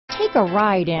Take a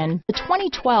ride in the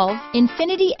 2012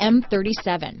 Infiniti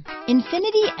M37.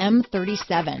 Infiniti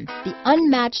M37, the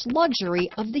unmatched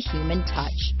luxury of the human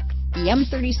touch. The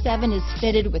M37 is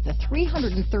fitted with a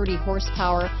 330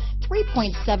 horsepower,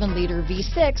 3.7-liter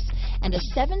V6 and a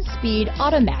 7-speed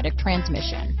automatic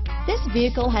transmission. This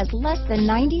vehicle has less than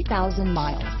 90,000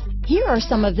 miles. Here are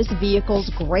some of this vehicle's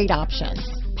great options: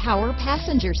 power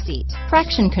passenger seat,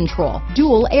 traction control,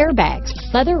 dual airbags,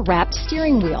 leather-wrapped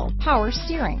steering wheel, power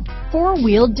steering,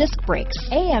 4-wheel disc brakes,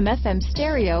 AM/FM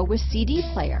stereo with CD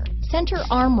player, center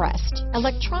armrest,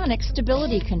 electronic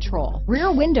stability control,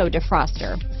 rear window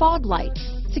defroster, fog lights,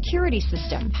 security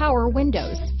system, power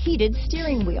windows, heated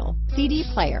steering wheel, CD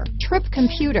player, trip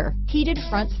computer, heated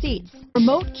front seats,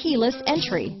 remote keyless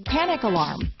entry, panic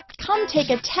alarm. Come take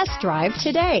a test drive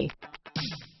today.